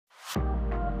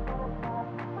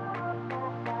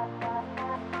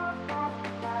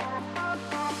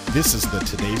This is the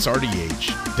Today's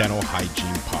RDH Dental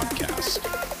Hygiene Podcast,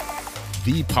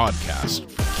 the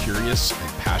podcast for curious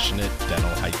and passionate dental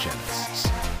hygienists.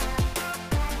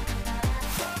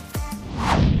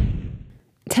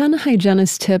 10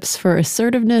 Hygienist Tips for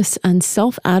Assertiveness and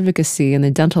Self-advocacy in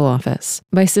the Dental Office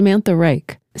by Samantha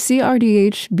Reich,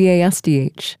 CRDH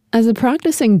BASDH. As a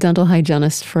practicing dental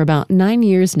hygienist for about 9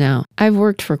 years now, I've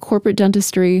worked for corporate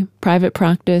dentistry, private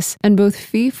practice, and both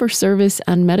fee-for-service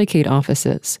and Medicaid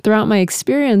offices. Throughout my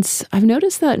experience, I've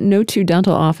noticed that no two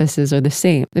dental offices are the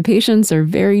same. The patients are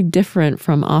very different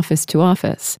from office to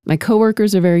office. My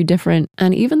coworkers are very different,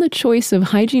 and even the choice of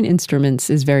hygiene instruments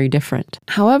is very different.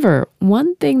 However,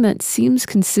 one thing that seems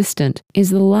consistent is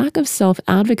the lack of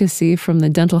self-advocacy from the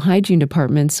dental hygiene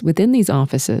departments within these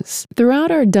offices.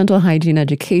 Throughout our dental hygiene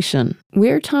education,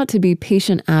 we're taught to be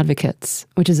patient advocates,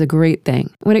 which is a great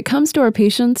thing. When it comes to our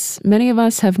patients, many of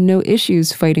us have no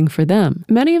issues fighting for them.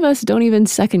 Many of us don't even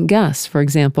second guess, for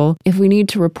example, if we need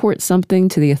to report something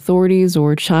to the authorities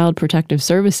or Child Protective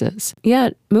Services.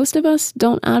 Yet, most of us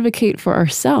don't advocate for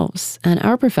ourselves and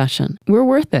our profession. We're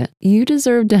worth it. You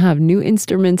deserve to have new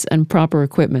instruments and proper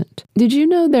equipment. Did you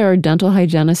know there are dental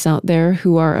hygienists out there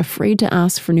who are afraid to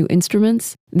ask for new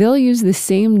instruments? They'll use the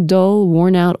same dull,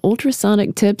 worn-out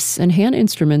ultrasonic tips and hand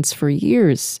instruments for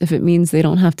years if it means they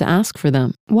don't have to ask for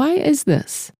them. Why is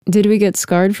this? Did we get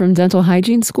scarred from dental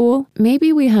hygiene school?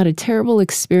 Maybe we had a terrible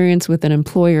experience with an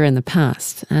employer in the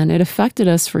past, and it affected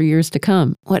us for years to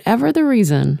come. Whatever the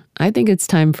reason, I think it's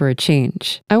time for a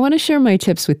change. I want to share my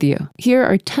tips with you. Here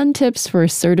are 10 tips for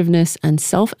assertiveness and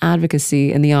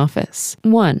self-advocacy in the office.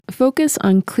 1. Focus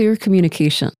on clear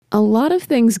communication. A lot of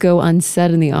things go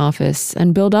unsaid in the office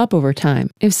and build up over time.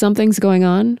 If something's going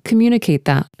on, communicate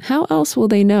that. How else will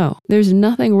they know? There's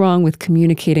nothing wrong with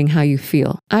communicating how you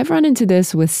feel. I've run into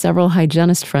this with several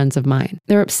hygienist friends of mine.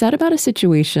 They're upset about a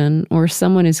situation or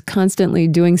someone is constantly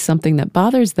doing something that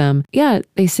bothers them, yet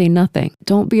they say nothing.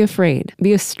 Don't be afraid.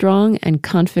 Be a strong and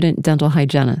confident dental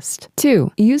hygienist.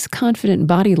 2. Use confident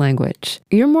body language.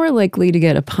 You're more likely to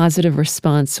get a positive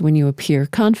response when you appear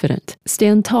confident.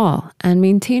 Stand tall and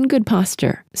maintain good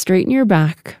posture. Straighten your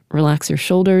back, relax your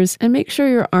shoulders, and make sure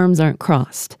your arms aren't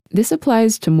crossed. This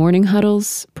applies to morning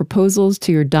huddles, proposals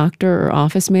to your doctor or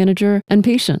office manager, and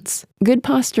patients. Good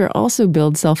posture also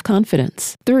builds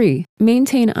self-confidence. 3.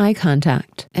 Maintain eye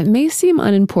contact. It may seem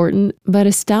unimportant, but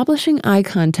establishing eye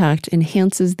contact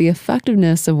enhances the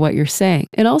effectiveness of what you're saying.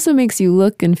 It also makes you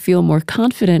look and feel more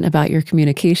confident about your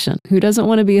communication. Who doesn't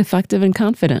want to be effective and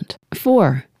confident?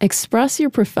 4. Express your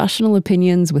professional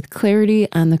opinions with clarity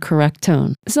and the correct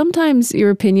tone. Sometimes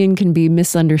your opinion can be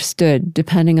misunderstood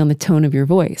depending on the tone of your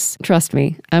voice. Trust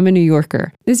me, I'm a New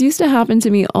Yorker. This used to happen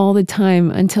to me all the time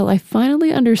until I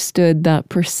finally understood that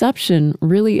perception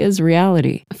really is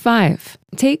reality. 5.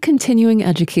 Take continuing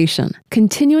education.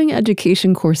 Continuing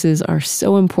education courses are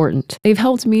so important. They've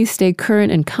helped me stay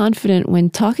current and confident when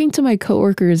talking to my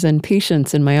coworkers and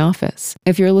patients in my office.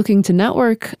 If you're looking to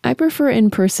network, I prefer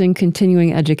in-person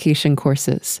continuing education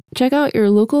courses. Check out your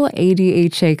local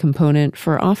ADHA component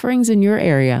for offerings in your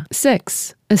area.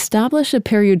 6. Establish a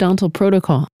periodontal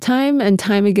protocol. Time and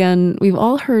time again, we've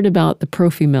all heard about the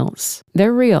prophy mills.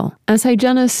 They're real. As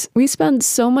hygienists, we spend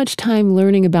so much time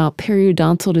learning about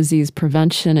periodontal disease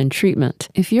prevention and treatment.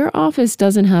 If your office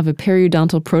doesn't have a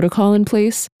periodontal protocol in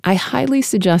place, I highly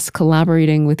suggest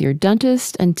collaborating with your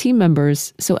dentist and team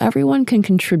members so everyone can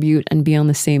contribute and be on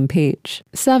the same page.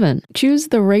 7. Choose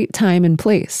the right time and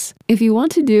place. If you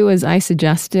want to do as I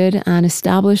suggested and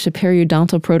establish a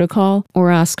periodontal protocol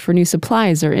or ask for new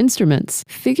supplies or instruments,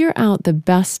 figure out the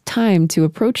best time to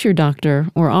approach your doctor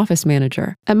or office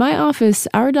manager. At my office,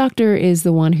 our doctor is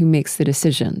the one who makes the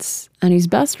decisions, and he's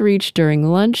best reached during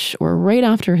lunch or right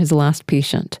after his last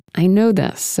patient. I know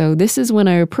this, so this is when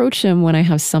I approach him when I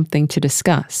have something to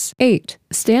discuss. 8.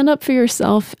 Stand up for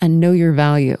yourself and know your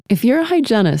value. If you're a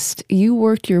hygienist, you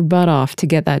worked your butt off to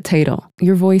get that title.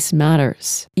 Your voice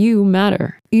matters. You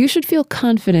matter. You should feel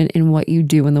confident in what you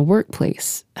do in the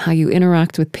workplace, how you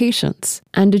interact with patients,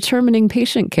 and determining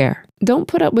patient care. Don't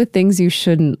put up with things you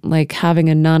shouldn't, like having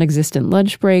a non-existent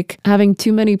lunch break, having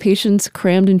too many patients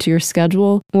crammed into your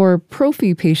schedule, or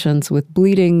prophy patients with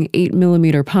bleeding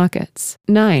 8mm pockets.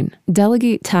 9.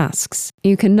 Delegate tasks.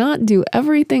 You cannot do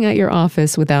everything at your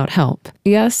office without help.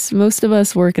 Yes, most of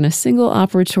us work in a single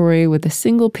operatory with a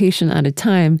single patient at a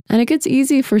time, and it gets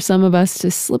easy for some of us to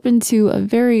slip into a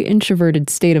very introverted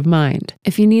state of mind.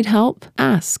 If you need help,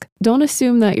 ask. Don't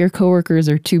assume that your coworkers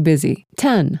are too busy.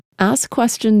 10. Ask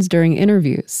questions during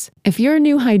interviews. If you're a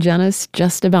new hygienist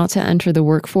just about to enter the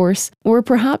workforce, or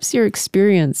perhaps you're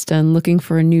experienced and looking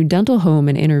for a new dental home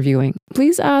and interviewing,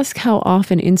 please ask how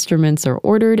often instruments are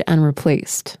ordered and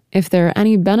replaced, if there are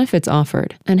any benefits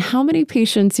offered, and how many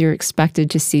patients you're expected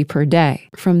to see per day.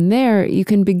 From there, you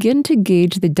can begin to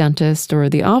gauge the dentist or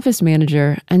the office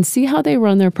manager and see how they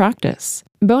run their practice.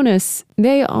 Bonus,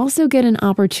 they also get an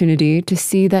opportunity to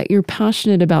see that you're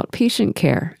passionate about patient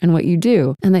care and what you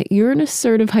do, and that you're an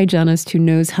assertive hygienist who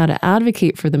knows how to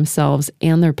advocate for themselves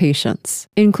and their patients.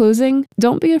 In closing,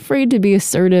 don't be afraid to be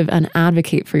assertive and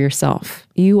advocate for yourself.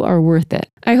 You are worth it.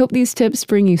 I hope these tips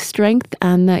bring you strength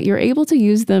and that you're able to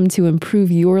use them to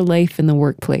improve your life in the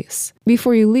workplace.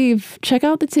 Before you leave, check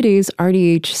out the Today's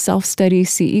RDH Self-Study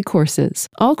CE courses.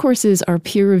 All courses are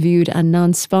peer-reviewed and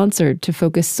non-sponsored to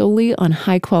focus solely on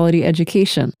high-quality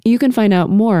education. You can find out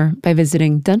more by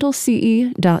visiting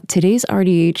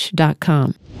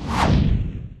dentalce.todaysrdh.com.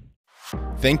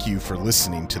 Thank you for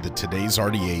listening to the Today's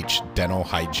RDH Dental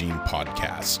Hygiene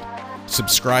Podcast.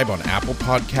 Subscribe on Apple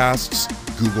Podcasts,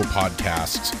 Google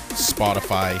Podcasts,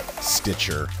 Spotify,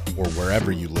 Stitcher, or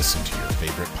wherever you listen to your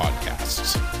favorite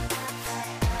podcasts.